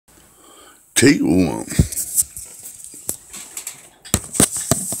Take one.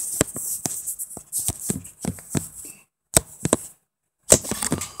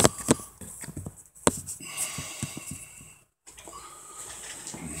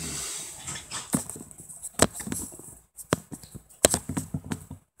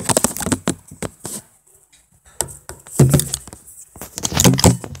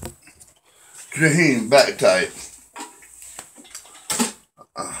 Jaheim, Backtight.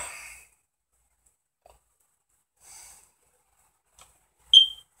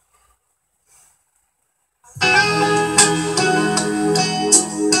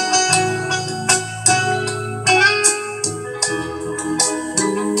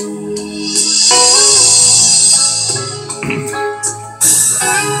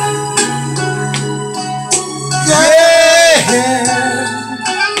 Yeah,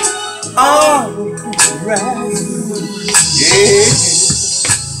 alright. Yeah.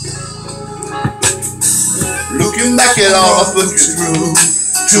 Looking back at all I put you through,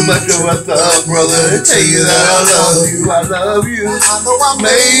 too much of a thug, brother, to tell you that I love you, I love you. I know I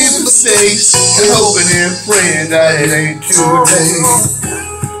Made mistakes and hoping and praying that it ain't too late.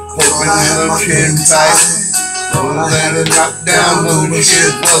 Hoping that I'm chin tight, so that a knockdown bullshit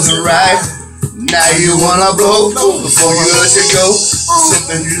wasn't right. Now you wanna blow before you let it go.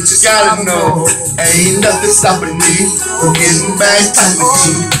 Something you just gotta know. Ain't nothing stopping me from getting back time with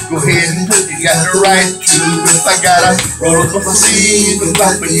you. Go ahead and put you got the right to. If I gotta roll up my sleeves and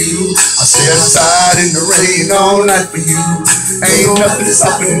fight for you, I'll stay outside in the rain all night for you. Ain't nothing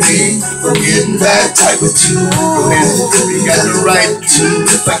stopping me from getting back tight with you. Go ahead and put you got the right to.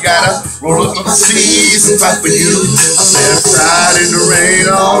 If I gotta roll up my sleeves and fight for you, I'll stay outside in the rain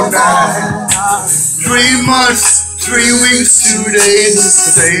all night. 3 months, 3 weeks, 2 days, it's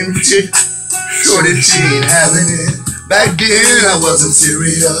the same shit. Shorty, she ain't having it. Back then I wasn't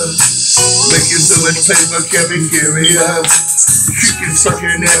serious. Making so much paper kept me curious. Chicken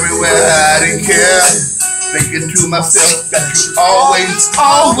sucking everywhere, I didn't care. Thinking to myself that you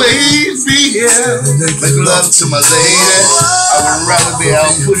always be here. Make love to my lady. I would rather be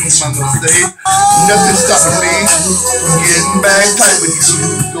out pushing my mistake. Nothing stopping me from getting back tight with you.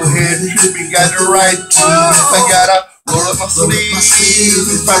 Go ahead and shoot me, got the right to. If I gotta roll up my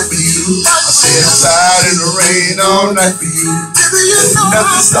sleeves and fight for you, I'll stay inside in the rain all night for you.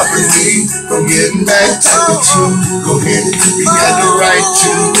 Nothing stopping me from getting back tight with you. Go ahead and shoot me, got the right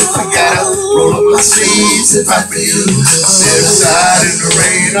to. If I gotta roll up my sleeves and fight for you, I'll stay inside in the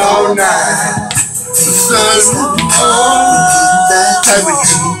rain all night. The sun, tight with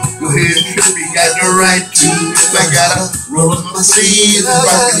you. Go ahead and shoot me, got the right to. If I gotta roll up my sleeves and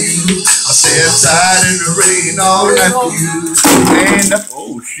fight for you, I'll stay outside in the rain all night for you. And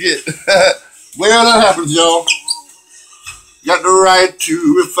oh shit. Well, that happens, y'all. Got the right to.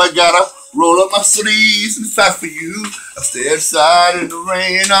 If I gotta roll up my sleeves and fight for you, I'll stay outside in the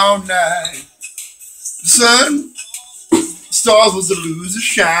rain all night. The sun, stars was to lose a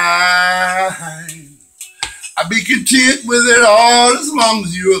shine. I'd be content with it all as long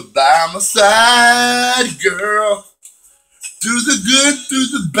as you're by my side, girl. Through the good, through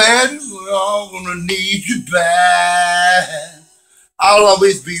the bad, we're all gonna need you back. I'll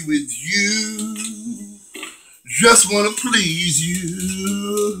always be with you. Just wanna please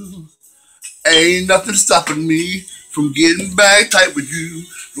you. Ain't nothing stopping me from getting back tight with you.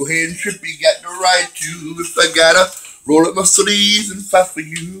 Go ahead and trip, you got the right to. If I gotta roll up my sleeves and fight for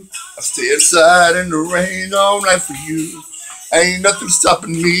you, I'll stay outside in the rain all night for you. Ain't nothing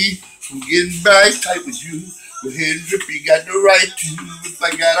stopping me from getting back tight with you. Go ahead and drip, you got the right to. If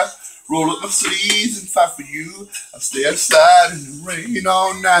I gotta roll up my sleeves and fight for you, I'll stay outside in the rain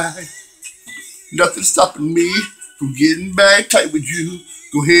all night. Nothing stopping me from getting back tight with you.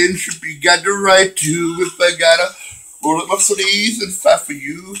 Go ahead and trip, you got the right to. If I gotta roll up my sleeves and fight for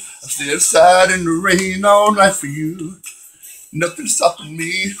you, I'll stay outside in the rain all night for you. Nothing stopping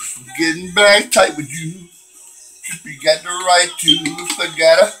me from getting back tight with you. Trip, you got the right to. If I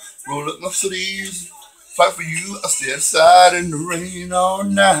gotta roll up my sleeves, fight for you, I'll stay outside in the rain all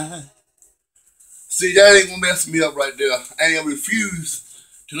night. See, that ain't gonna mess me up right there. I ain't gonna refuse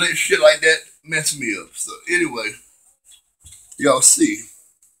to let shit like that mess me up. So anyway, y'all see.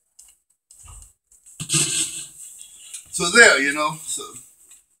 So there, you know, so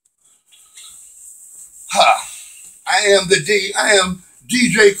I am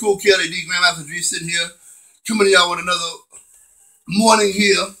DJ Cool Kelly D Grandmaster G sitting here, coming to y'all with another morning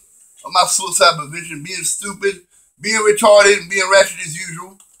here of my suicide prevention, being stupid, being retarded, and being ratchet as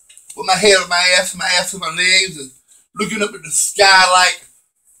usual, with my head on my ass on my legs, and looking up at the sky like,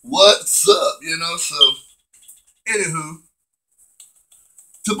 what's up, you know, so, anywho,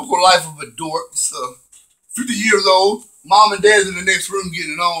 Typical life of a dork. So, 50 years old, mom and dad's in the next room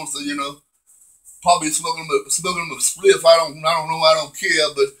getting it on. So probably smoking them a spliff. I don't know. I don't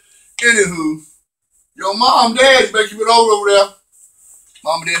care. But anywho, yo, mom, dad, you better keep it over there.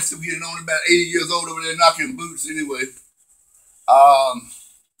 Mom and dad still getting on. About 80 years old over there, knocking boots. Anyway,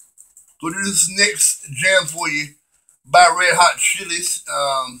 gonna do this next jam for you by Red Hot Chilies.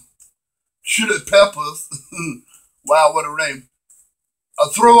 Chili Peppers. Wow, what a name. A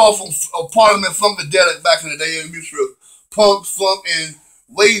throw off of Parliament Funkadelic back in the day. And mixture of punk, funk, and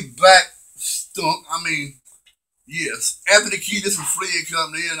way back stunk. I mean, yes. Anthony Kiedis and Flea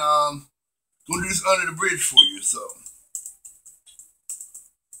coming in. Gonna do this under the bridge for you. So.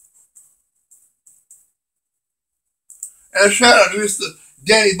 And a shout out to Mr.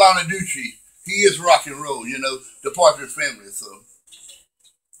 Danny Bonaducci. He is rock and roll, the Partridge Family. So.